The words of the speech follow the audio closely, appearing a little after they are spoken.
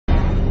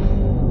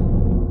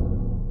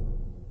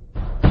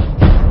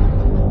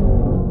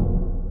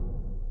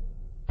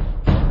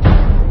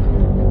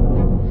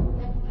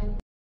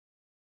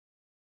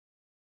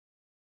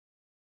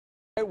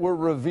We're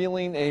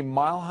revealing a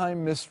mile-high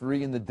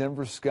mystery in the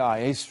Denver sky.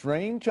 A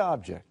strange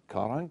object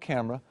caught on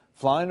camera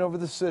flying over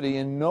the city,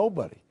 and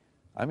nobody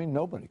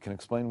can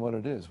explain what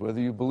it is. Whether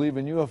you believe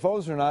in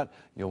UFOs or not,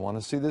 you'll want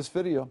to see this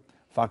video.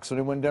 Fox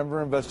 31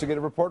 Denver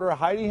investigative reporter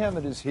Heidi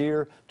Hemmett is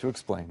here to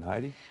explain.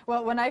 Heidi?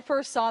 Well, when I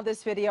first saw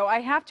this video,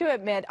 I have to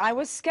admit I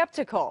was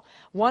skeptical.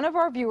 One of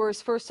our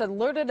viewers first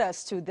alerted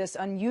us to this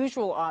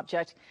unusual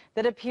object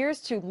that appears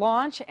to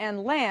launch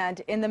and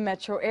land in the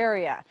metro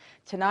area.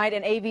 Tonight,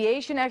 an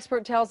aviation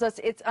expert tells us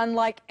it's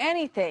unlike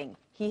anything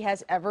he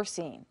has ever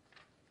seen.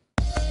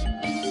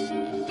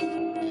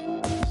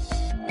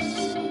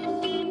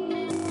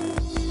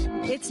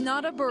 It's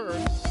not a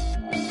bird.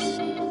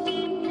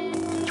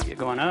 Keep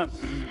going up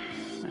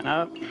and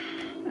up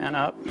and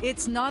up.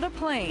 It's not a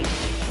plane.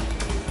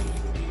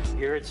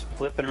 Here it's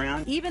flipping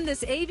around. Even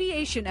this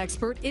aviation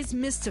expert is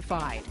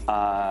mystified.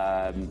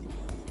 I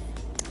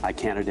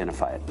can't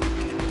identify it.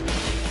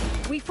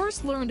 We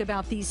first learned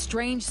about these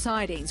strange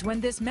sightings when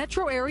this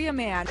metro area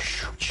man,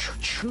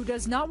 who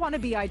does not want to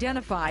be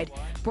identified,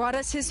 brought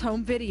us his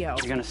home video.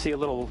 You're going to see a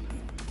little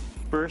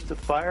burst of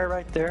fire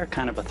right there,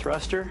 kind of a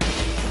thruster.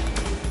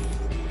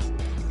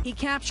 He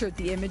captured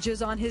the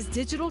images on his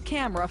digital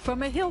camera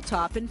from a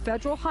hilltop in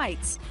Federal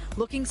Heights,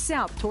 looking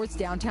south towards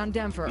downtown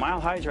Denver.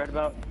 Mile High is right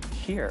about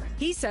here.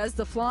 He says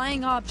the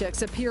flying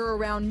objects appear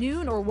around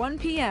noon or 1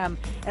 p.m.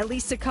 at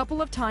least a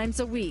couple of times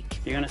a week.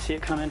 You're going to see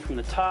it come in from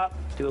the top,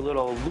 do a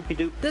little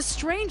loopy-doop. The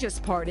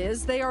strangest part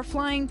is they are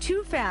flying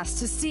too fast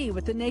to see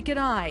with the naked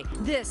eye.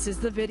 This is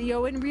the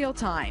video in real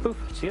time. Poof,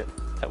 see it?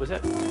 That was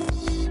it.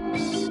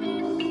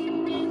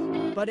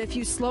 But if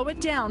you slow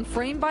it down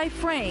frame by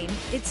frame,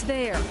 it's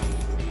there.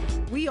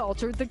 We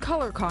altered the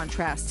color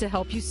contrast to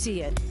help you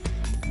see it.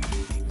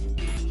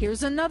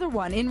 Here's another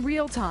one in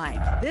real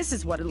time. This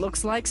is what it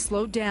looks like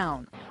slowed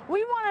down.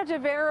 We wanted to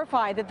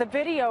verify that the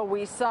video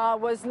we saw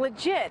was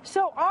legit,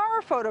 so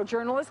our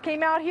photojournalist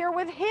came out here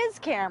with his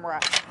camera.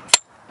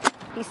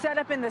 He set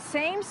up in the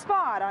same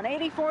spot on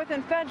 84th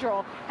and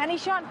Federal, and he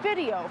shot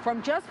video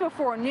from just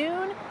before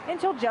noon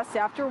until just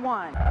after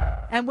 1.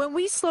 And when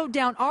we slowed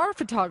down our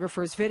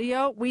photographer's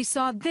video, we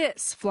saw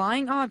this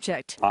flying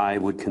object. I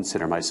would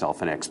consider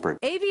myself an expert.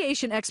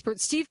 Aviation expert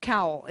Steve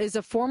Cowell is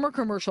a former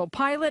commercial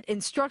pilot,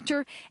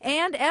 instructor,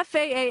 and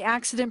FAA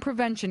accident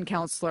prevention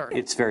counselor.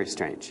 It's very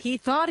strange. He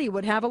thought he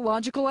would have a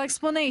logical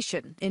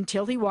explanation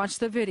until he watched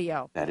the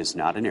video. That is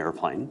not an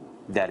airplane.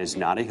 That is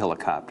not a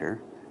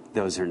helicopter.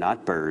 Those are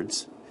not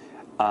birds.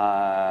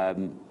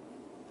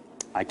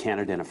 I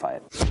can't identify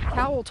it.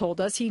 Cowell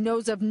told us he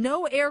knows of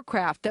no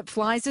aircraft that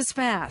flies as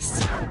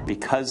fast.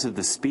 Because of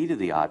the speed of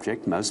the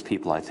object, most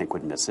people, I think,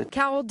 would miss it.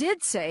 Cowell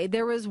did say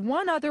there is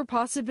one other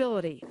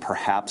possibility.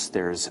 Perhaps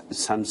there's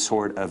some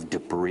sort of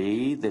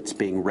debris that's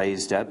being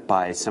raised up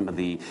by some of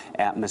the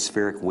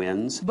atmospheric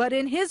winds. But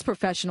in his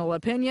professional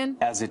opinion,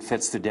 as it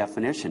fits the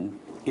definition,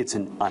 it's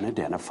an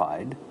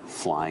unidentified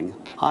flying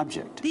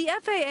object. The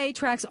FAA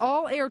tracks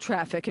all air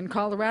traffic in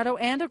Colorado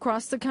and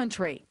across the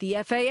country. The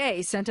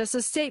FAA sent us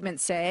a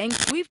statement saying,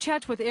 "We've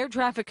checked with air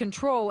traffic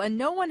control and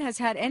no one has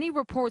had any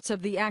reports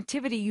of the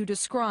activity you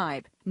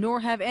describe,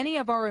 nor have any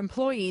of our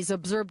employees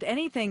observed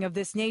anything of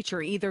this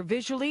nature either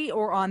visually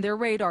or on their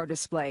radar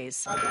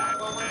displays."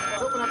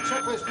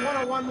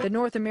 The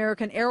North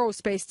American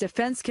Aerospace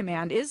Defense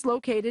Command is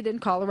located in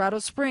Colorado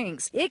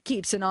Springs. It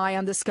keeps an eye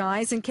on the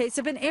skies in case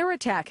of an air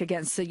attack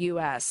against the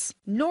U.S.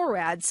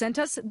 NORAD sent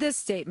us this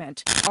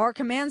statement. Our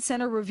command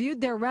center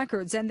reviewed their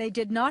records and they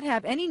did not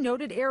have any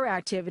noted air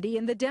activity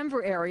in the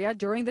Denver area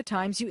during the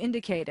times you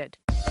indicated.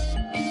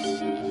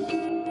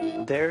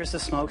 There's the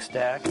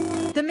smokestack.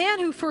 The man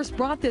who first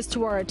brought this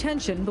to our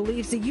attention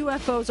believes the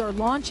UFOs are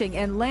launching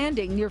and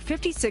landing near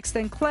 56th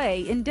and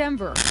Clay in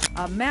Denver.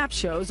 A map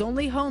shows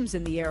only homes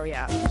in the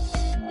area.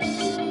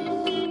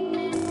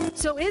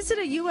 So is it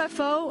a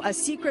UFO, a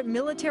secret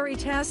military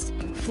test,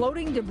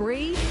 floating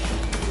debris?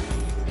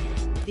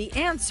 The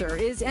answer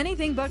is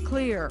anything but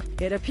clear.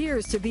 It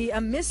appears to be a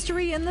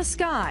mystery in the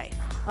sky,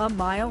 a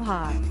mile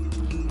high.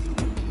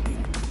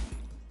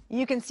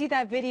 You can see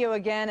that video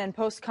again and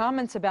post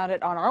comments about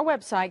it on our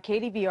website,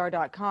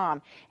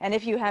 kdvr.com. And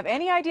if you have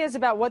any ideas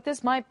about what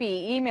this might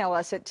be, email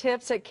us at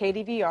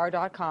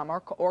tips@kdvr.com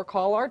or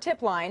call our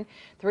tip line,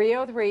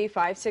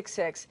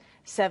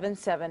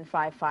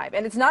 303-566-7755.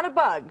 And it's not a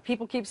bug.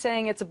 People keep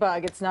saying it's a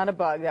bug. It's not a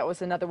bug. That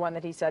was another one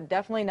that he said.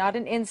 Definitely not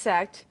an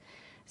insect.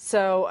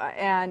 So,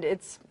 and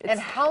it's... And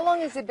how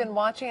long has he been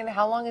watching and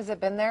how long has it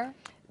been there?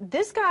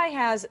 This guy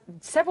has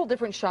several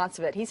different shots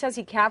of it. He says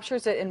he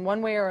captures it in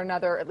one way or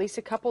another at least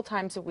a couple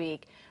times a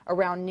week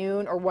around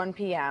noon or 1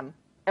 p.m.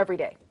 every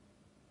day.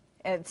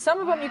 And some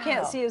of them you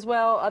can't see as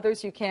well,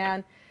 others you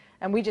can.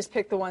 And we just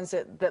picked the ones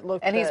that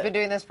look. And he's been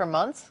doing this for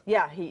months?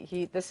 Yeah,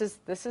 this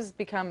has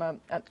become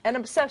an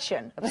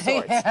obsession of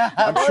sorts. Yeah.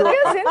 I'm well, sure, it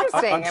is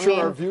interesting. I'm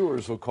sure our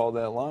viewers will call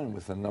that line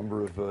with a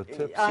number of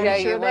tips.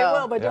 I'm sure they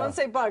will, but don't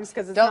say bugs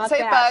because it's not that. Don't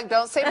say bug,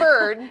 don't say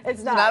bird.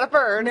 It's not a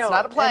bird, no. it's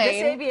not a plane. And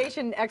this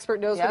aviation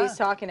expert knows what he's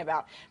talking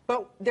about.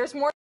 But there's more.